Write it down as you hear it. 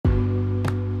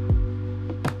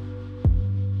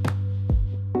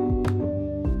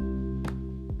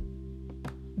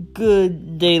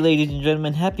Good day, ladies and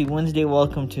gentlemen. Happy Wednesday.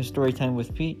 Welcome to Storytime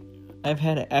with Pete. I've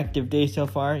had an active day so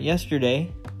far.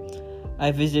 Yesterday,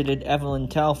 I visited Evelyn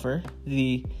Talfer,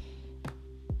 the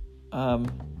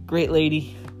great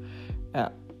lady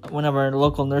at one of our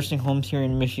local nursing homes here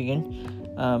in Michigan.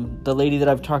 The lady that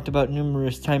I've talked about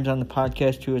numerous times on the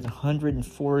podcast, who is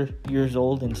 104 years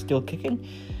old and still kicking.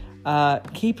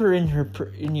 Keep her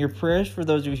in your prayers for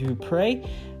those of you who pray.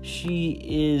 She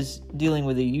is dealing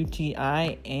with a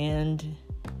UTI and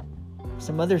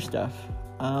some other stuff.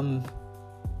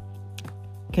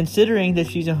 Considering that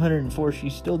she's 104,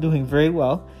 she's still doing very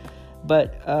well.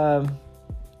 But I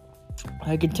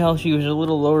could tell she was a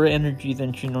little lower energy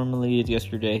than she normally is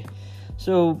yesterday.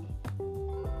 So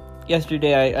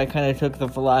yesterday I kind of took the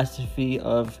philosophy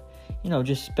of,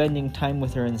 just spending time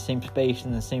with her in the same space,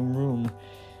 in the same room,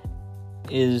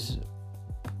 is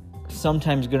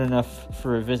sometimes good enough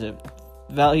for a visit.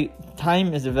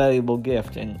 Time is a valuable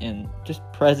gift, and just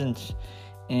presence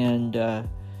and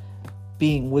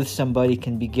being with somebody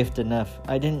can be gift enough.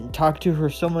 I didn't talk to her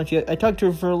so much yet. I talked to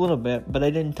her for a little bit, but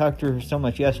I didn't talk to her so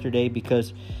much yesterday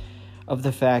because of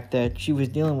the fact that she was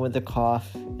dealing with a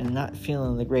cough and not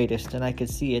feeling the greatest, and I could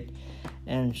see it.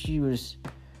 And she was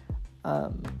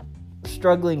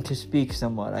struggling to speak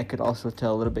somewhat. I could also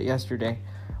tell a little bit yesterday.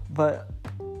 But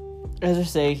as I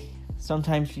say,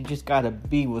 sometimes you just gotta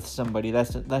be with somebody.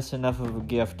 That's enough of a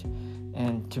gift.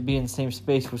 And to be in the same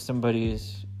space with somebody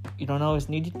is, you don't always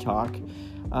need to talk.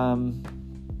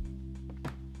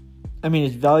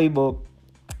 It's valuable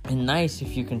and nice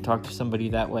if you can talk to somebody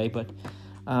that way, but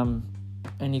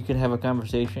and you could have a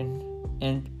conversation.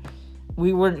 And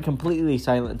we weren't completely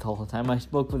silent the whole time. I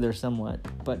spoke with her somewhat,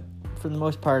 but for the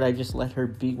most part, I just let her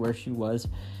be where she was.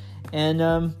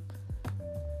 And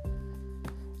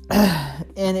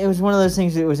and it was one of those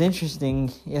things that was interesting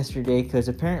yesterday, because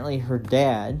apparently she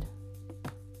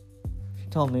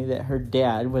told me that her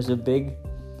dad was a big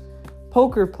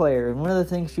poker player. And one of the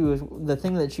things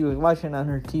that she was watching on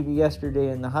her TV yesterday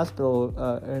in the hospital,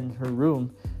 in her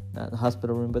room, not the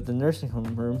hospital room, but the nursing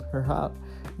home room, her house,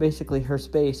 basically her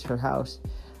space, her house,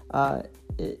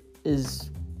 it is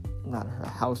not her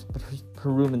house, but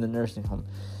her room in the nursing home.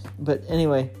 But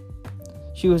anyway,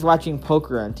 she was watching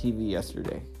poker on TV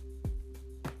yesterday.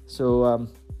 So,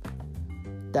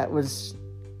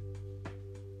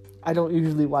 I don't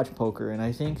usually watch poker, and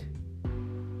I think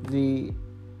the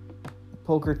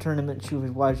poker tournament she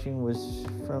was watching was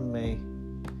from a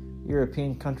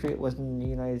European country. It wasn't in the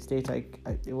United States.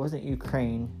 It wasn't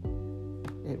Ukraine.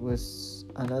 It was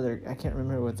another, I can't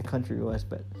remember what the country was,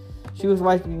 but she was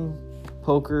watching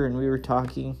poker, and we were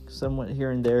talking somewhat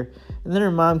here and there. And then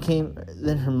her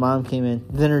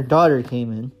daughter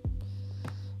came in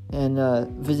and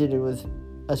visited with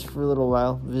us for a little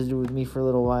while, visited with me for a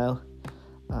little while.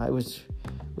 I was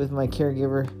with my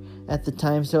caregiver at the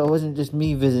time, so it wasn't just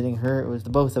me visiting her, it was the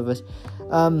both of us.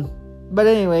 But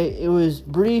anyway, it was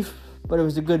brief, but it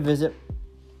was a good visit.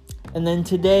 And then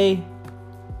today,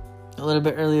 a little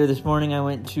bit earlier this morning, I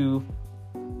went to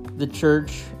the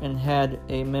church and had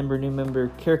a new member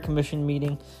care commission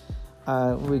meeting.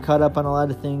 We caught up on a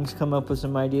lot of things, come up with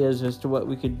some ideas as to what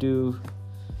we could do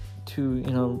to,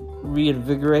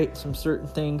 reinvigorate some certain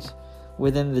things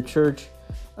within the church.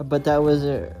 But that was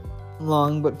a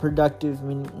long but productive,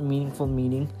 meaningful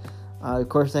meeting. Of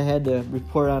course, I had to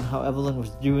report on how Evelyn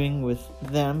was doing with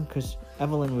them, because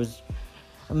Evelyn was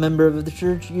a member of the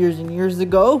church years and years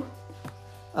ago,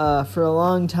 for a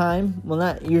long time. Well,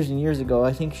 not years and years ago.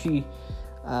 I think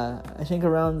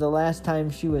around the last time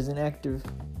she was an active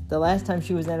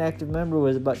member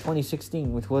was about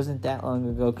 2016, which wasn't that long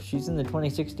ago, because she's in the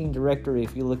 2016 directory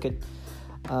if you look at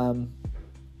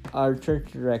our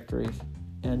church directories.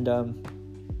 And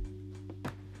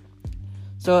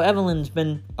so Evelyn's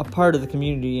been a part of the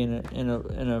community and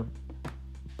a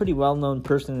pretty well-known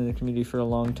person in the community for a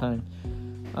long time.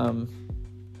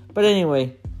 But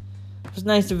anyway, it was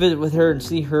nice to visit with her and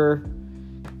see her.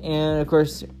 And of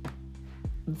course,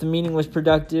 the meeting was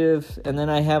productive. And then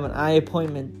I have an eye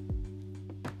appointment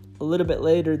a little bit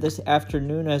later this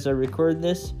afternoon as I record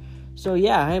this. So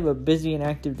yeah, I have a busy and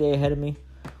active day ahead of me.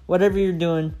 Whatever you're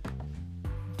doing,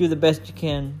 do the best you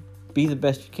can, be the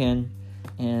best you can,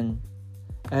 and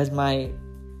as my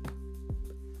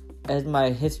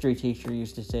history teacher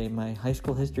used to say, my high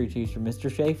school history teacher, Mr.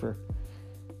 Schaefer,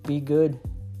 be good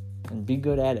and be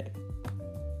good at it.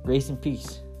 Grace and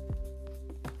peace.